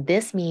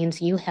 This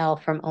means you hail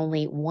from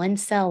only one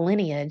cell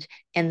lineage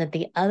and that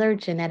the other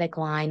genetic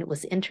line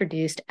was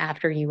introduced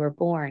after you were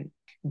born.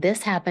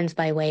 This happens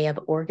by way of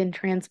organ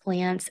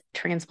transplants,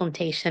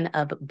 transplantation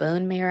of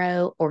bone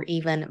marrow, or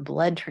even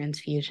blood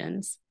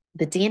transfusions.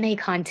 The DNA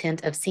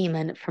content of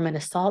semen from an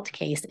assault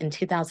case in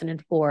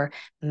 2004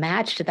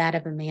 matched that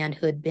of a man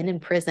who had been in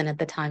prison at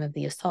the time of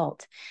the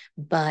assault,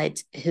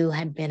 but who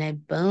had been a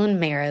bone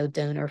marrow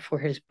donor for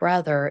his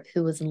brother,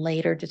 who was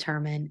later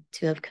determined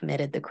to have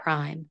committed the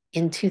crime.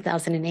 In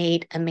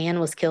 2008, a man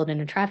was killed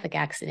in a traffic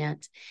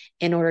accident.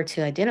 In order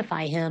to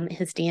identify him,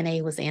 his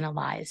DNA was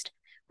analyzed.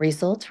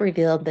 Results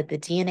revealed that the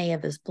DNA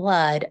of his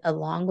blood,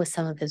 along with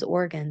some of his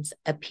organs,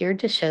 appeared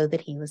to show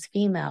that he was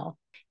female.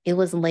 It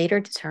was later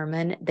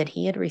determined that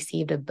he had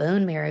received a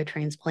bone marrow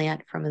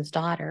transplant from his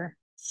daughter.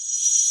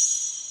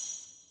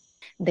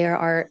 There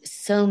are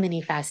so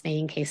many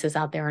fascinating cases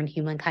out there on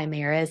human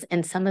chimeras,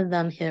 and some of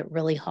them hit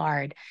really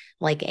hard,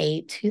 like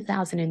a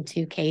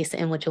 2002 case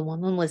in which a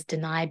woman was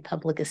denied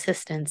public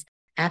assistance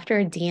after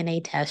a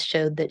DNA test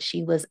showed that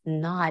she was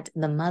not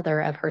the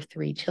mother of her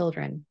 3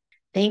 children.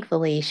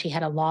 Thankfully, she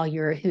had a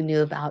lawyer who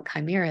knew about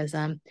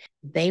chimerism.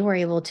 They were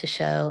able to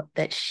show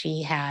that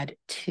she had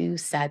 2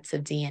 sets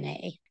of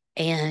DNA.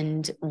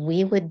 And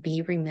we would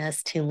be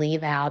remiss to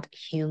leave out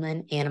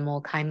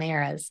human-animal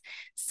chimeras,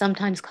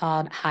 sometimes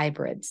called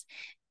hybrids.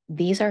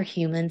 These are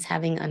humans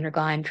having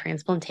undergone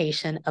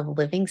transplantation of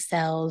living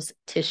cells,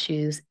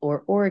 tissues,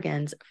 or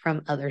organs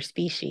from other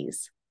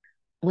species.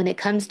 When it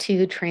comes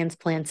to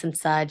transplants and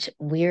such,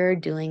 we're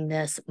doing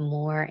this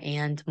more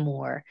and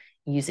more,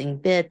 using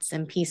bits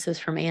and pieces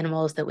from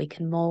animals that we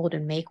can mold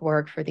and make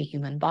work for the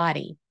human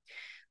body.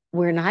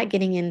 We're not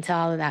getting into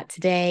all of that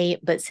today,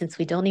 but since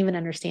we don't even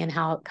understand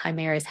how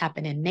chimeras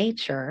happen in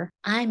nature,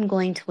 I'm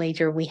going to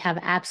wager we have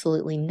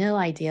absolutely no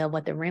idea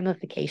what the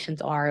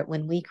ramifications are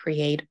when we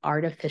create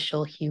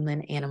artificial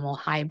human-animal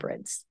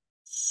hybrids.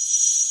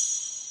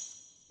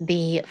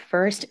 The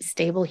first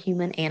stable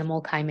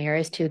human-animal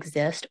chimeras to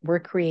exist were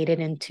created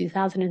in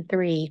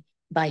 2003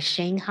 by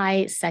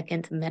Shanghai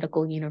Second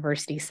Medical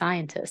University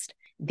scientists.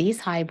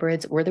 These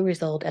hybrids were the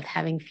result of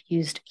having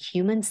fused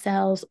human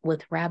cells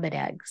with rabbit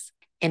eggs.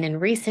 And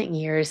in recent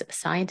years,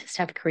 scientists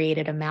have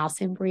created a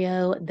mouse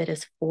embryo that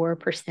is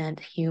 4%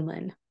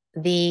 human.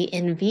 The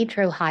in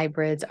vitro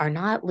hybrids are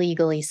not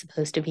legally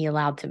supposed to be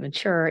allowed to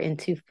mature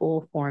into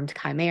full-formed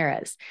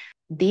chimeras.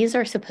 These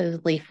are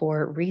supposedly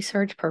for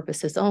research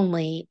purposes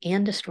only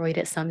and destroyed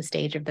at some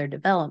stage of their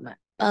development.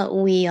 But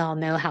we all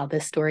know how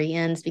this story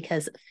ends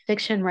because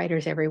fiction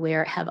writers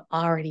everywhere have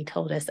already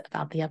told us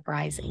about the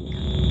uprising.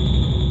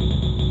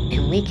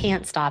 And we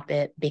can't stop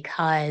it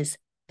because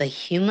the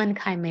Human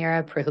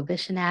Chimera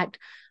Prohibition Act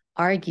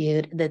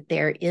argued that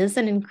there is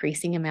an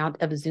increasing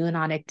amount of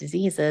zoonotic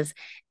diseases,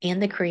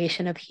 and the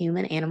creation of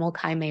human-animal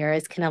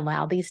chimeras can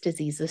allow these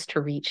diseases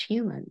to reach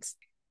humans.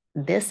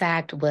 This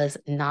act was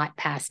not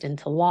passed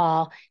into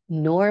law,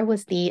 nor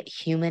was the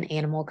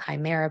Human-Animal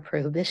Chimera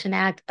Prohibition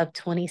Act of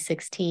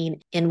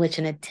 2016, in which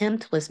an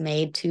attempt was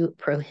made to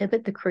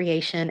prohibit the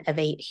creation of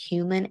a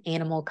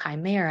human-animal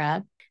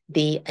chimera,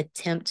 the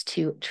attempt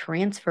to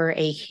transfer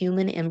a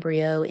human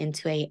embryo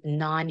into a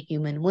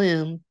non-human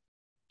womb,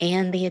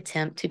 and the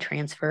attempt to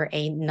transfer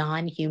a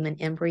non-human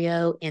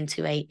embryo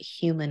into a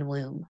human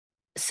womb.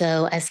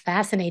 So, as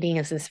fascinating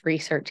as this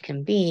research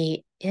can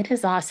be, it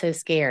is also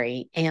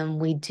scary, and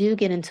we do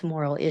get into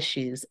moral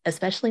issues,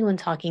 especially when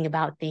talking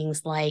about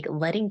things like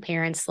letting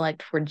parents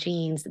select for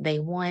genes they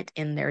want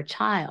in their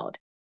child.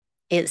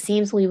 It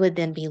seems we would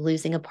then be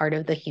losing a part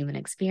of the human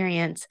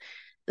experience,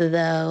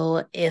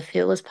 though if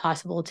it was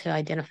possible to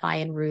identify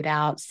and root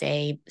out,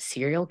 say,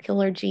 serial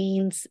killer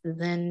genes,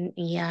 then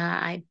yeah,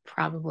 I'd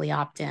probably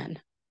opt in.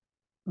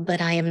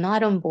 But I am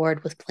not on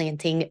board with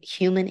planting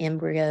human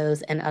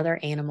embryos and other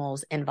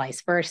animals and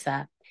vice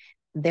versa.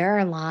 There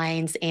are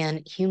lines,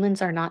 and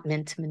humans are not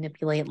meant to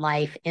manipulate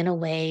life in a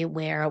way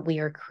where we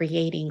are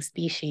creating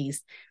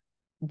species.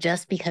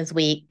 Just because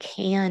we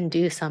can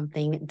do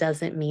something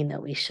doesn't mean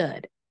that we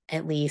should.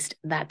 At least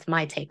that's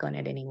my take on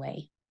it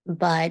anyway.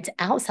 But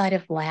outside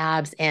of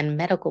labs and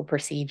medical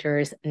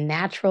procedures,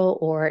 natural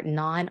or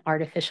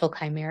non-artificial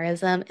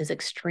chimerism is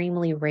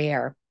extremely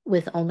rare,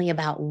 with only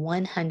about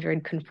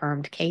 100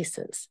 confirmed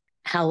cases.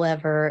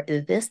 However,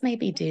 this may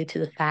be due to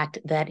the fact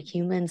that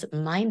humans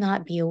might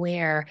not be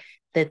aware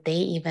that they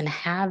even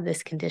have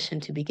this condition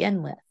to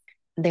begin with.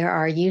 There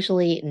are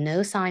usually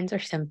no signs or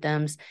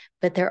symptoms,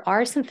 but there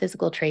are some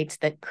physical traits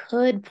that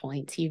could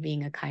point to you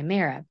being a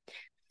chimera.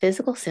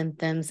 Physical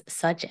symptoms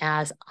such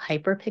as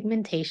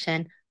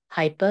hyperpigmentation,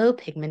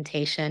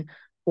 hypopigmentation,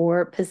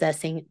 or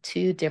possessing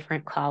two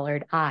different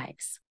colored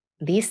eyes.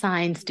 These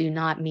signs do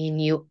not mean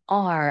you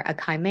are a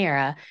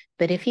chimera,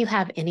 but if you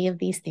have any of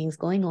these things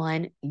going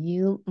on,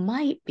 you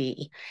might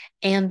be.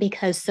 And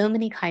because so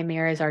many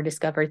chimeras are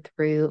discovered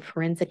through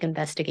forensic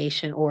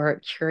investigation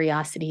or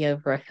curiosity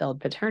over a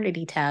failed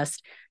paternity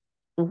test,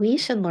 we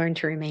should learn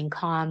to remain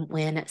calm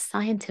when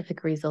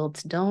scientific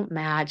results don't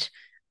match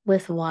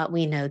with what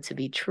we know to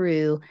be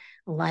true,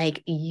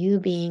 like you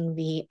being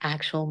the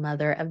actual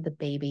mother of the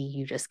baby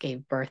you just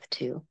gave birth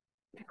to.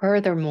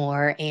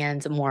 Furthermore,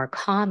 and more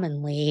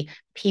commonly,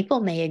 people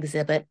may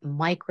exhibit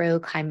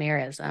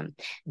microchimerism.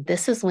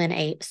 This is when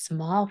a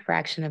small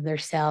fraction of their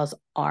cells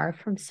are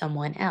from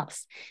someone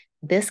else.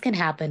 This can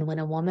happen when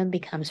a woman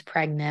becomes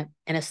pregnant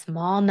and a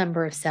small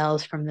number of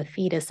cells from the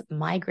fetus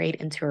migrate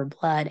into her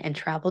blood and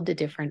travel to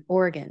different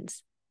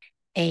organs.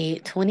 A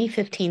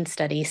 2015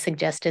 study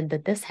suggested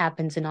that this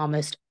happens in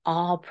almost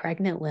all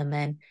pregnant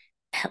women,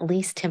 at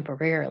least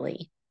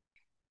temporarily.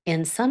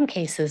 In some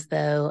cases,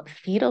 though,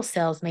 fetal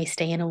cells may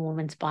stay in a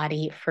woman's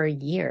body for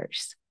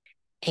years.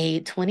 A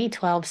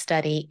 2012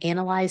 study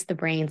analyzed the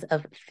brains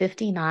of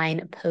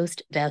 59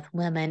 post death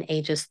women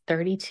ages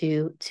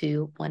 32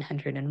 to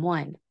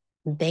 101.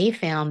 They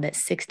found that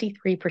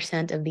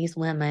 63% of these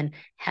women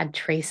had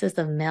traces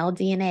of male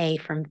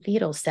DNA from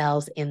fetal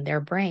cells in their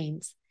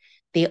brains.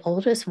 The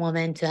oldest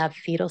woman to have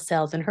fetal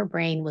cells in her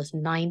brain was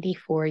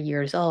 94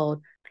 years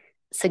old,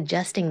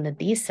 suggesting that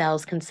these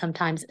cells can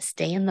sometimes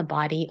stay in the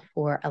body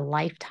for a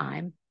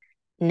lifetime.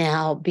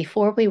 Now,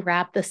 before we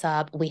wrap this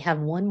up, we have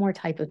one more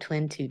type of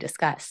twin to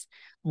discuss,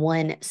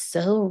 one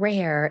so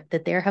rare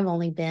that there have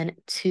only been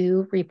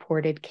 2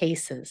 reported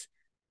cases.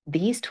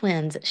 These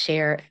twins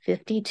share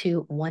 50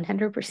 to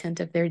 100%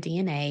 of their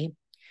DNA,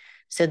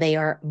 so they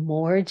are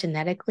more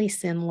genetically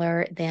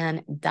similar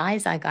than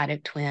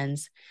dizygotic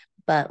twins,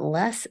 but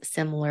less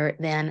similar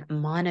than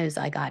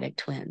monozygotic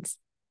twins.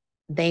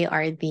 They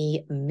are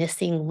the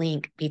missing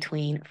link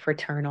between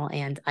fraternal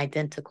and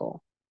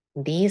identical.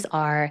 These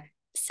are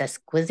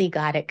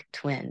sesquizygotic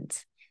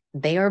twins.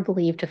 They are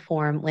believed to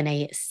form when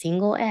a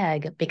single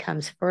egg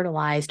becomes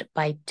fertilized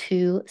by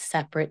 2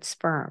 separate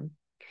sperm.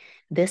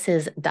 This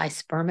is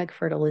dispermic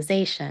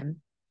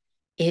fertilization.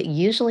 It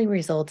usually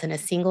results in a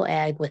single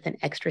egg with an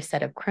extra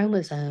set of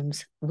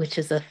chromosomes, which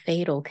is a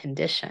fatal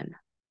condition.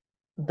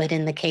 But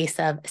in the case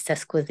of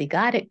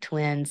sesquizygotic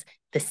twins,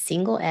 the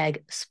single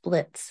egg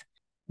splits.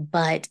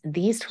 But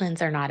these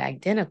twins are not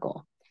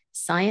identical.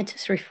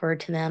 Scientists refer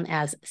to them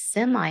as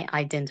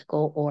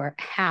semi-identical or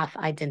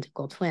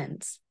half-identical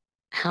twins.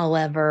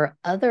 However,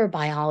 other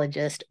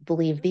biologists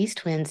believe these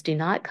twins do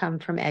not come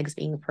from eggs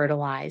being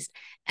fertilized,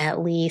 at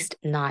least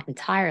not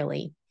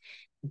entirely.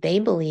 They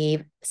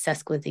believe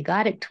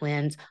sesquizygotic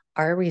twins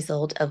are a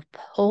result of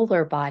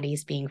polar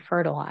bodies being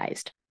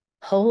fertilized.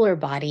 Polar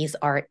bodies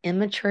are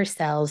immature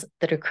cells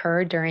that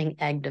occur during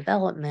egg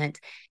development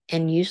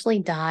and usually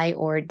die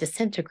or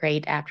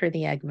disintegrate after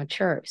the egg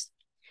matures.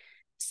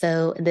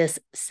 So, this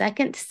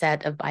second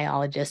set of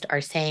biologists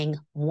are saying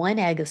one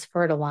egg is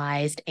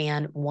fertilized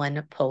and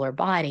one polar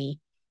body,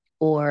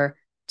 or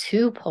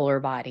 2 polar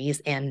bodies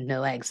and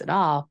no eggs at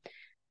all,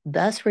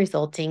 thus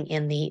resulting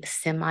in the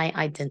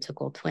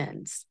semi-identical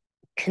twins.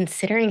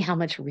 Considering how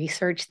much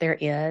research there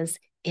is,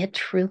 it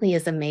truly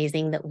is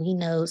amazing that we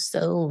know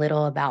so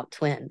little about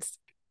twins.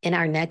 In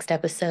our next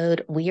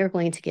episode, we are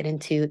going to get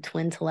into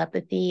twin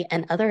telepathy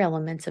and other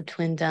elements of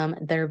twindom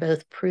that are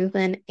both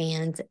proven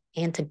and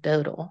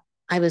anecdotal.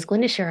 I was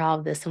going to share all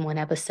of this in one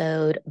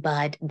episode,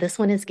 but this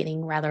one is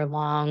getting rather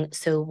long,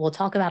 so we'll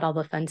talk about all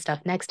the fun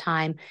stuff next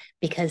time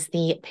because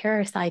the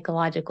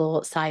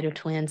parapsychological side of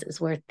twins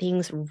is where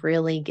things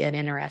really get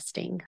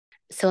interesting.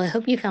 So I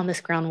hope you found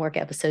this groundwork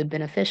episode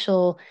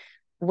beneficial.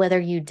 Whether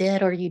you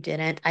did or you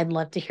didn't, I'd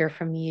love to hear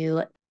from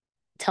you.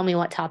 Tell me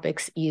what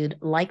topics you'd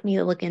like me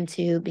to look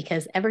into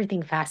because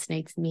everything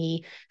fascinates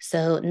me.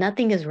 So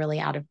nothing is really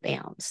out of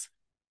bounds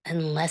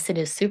unless it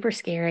is super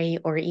scary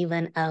or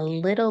even a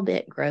little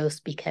bit gross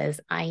because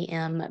I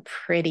am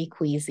pretty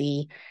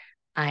queasy.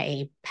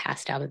 I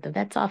passed out at the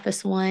vet's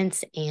office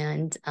once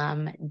and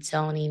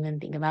don't even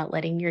think about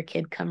letting your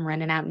kid come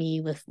running at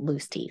me with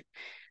loose teeth.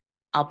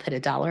 I'll put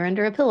 $1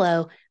 under a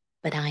pillow,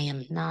 but I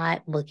am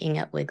not looking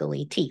at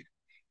wiggly teeth,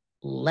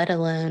 let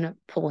alone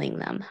pulling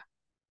them.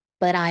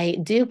 But I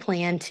do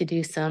plan to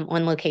do some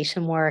on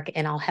location work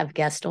and I'll have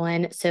guests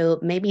on. So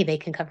maybe they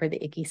can cover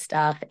the icky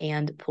stuff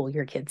and pull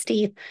your kid's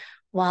teeth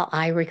while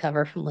I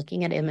recover from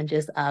looking at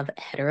images of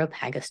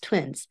heteropagous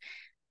twins.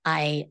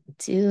 I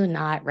do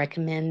not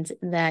recommend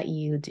that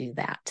you do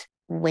that.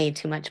 Way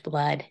too much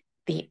blood.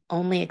 The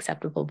only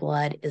acceptable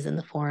blood is in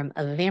the form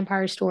of a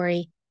vampire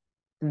story.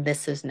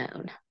 This is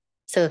known.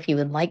 So if you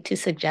would like to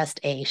suggest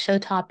a show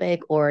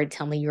topic or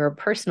tell me your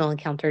personal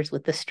encounters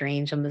with the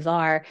strange and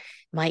bizarre,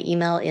 my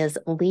email is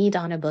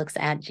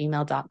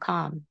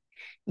leedonnabooks@gmail.com.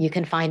 You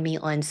can find me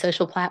on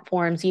social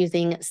platforms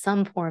using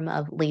some form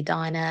of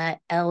Leedana,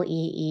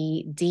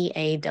 LeeDawna,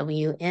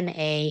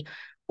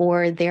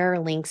 or there are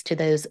links to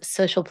those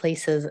social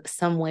places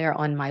somewhere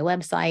on my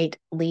website,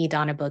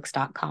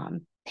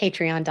 leedonnabooks.com.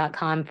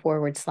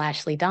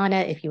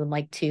 Patreon.com/Leedana if you would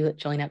like to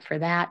join up for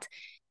that.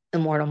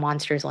 Immortal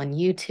Monsters on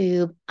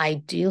YouTube. I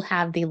do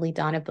have the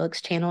Leedana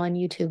Books channel on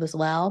YouTube as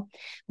well,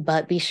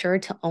 but be sure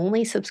to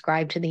only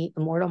subscribe to the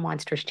Immortal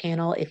Monsters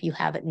channel if you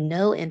have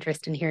no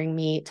interest in hearing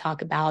me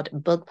talk about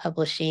book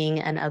publishing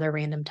and other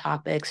random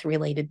topics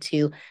related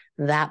to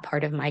that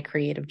part of my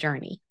creative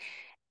journey.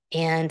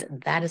 And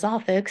that is all,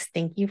 folks.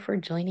 Thank you for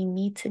joining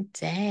me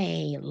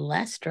today.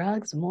 Less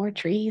drugs, more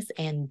trees,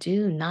 and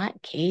do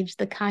not cage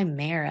the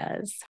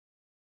chimeras.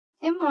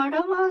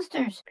 Immortal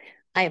Monsters.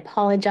 I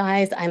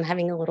apologize. I'm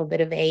having a little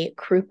bit of a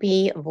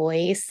croupy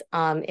voice.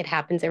 It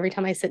happens every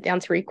time I sit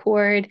down to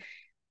record.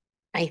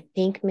 I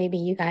think maybe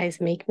you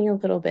guys make me a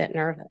little bit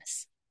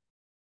nervous.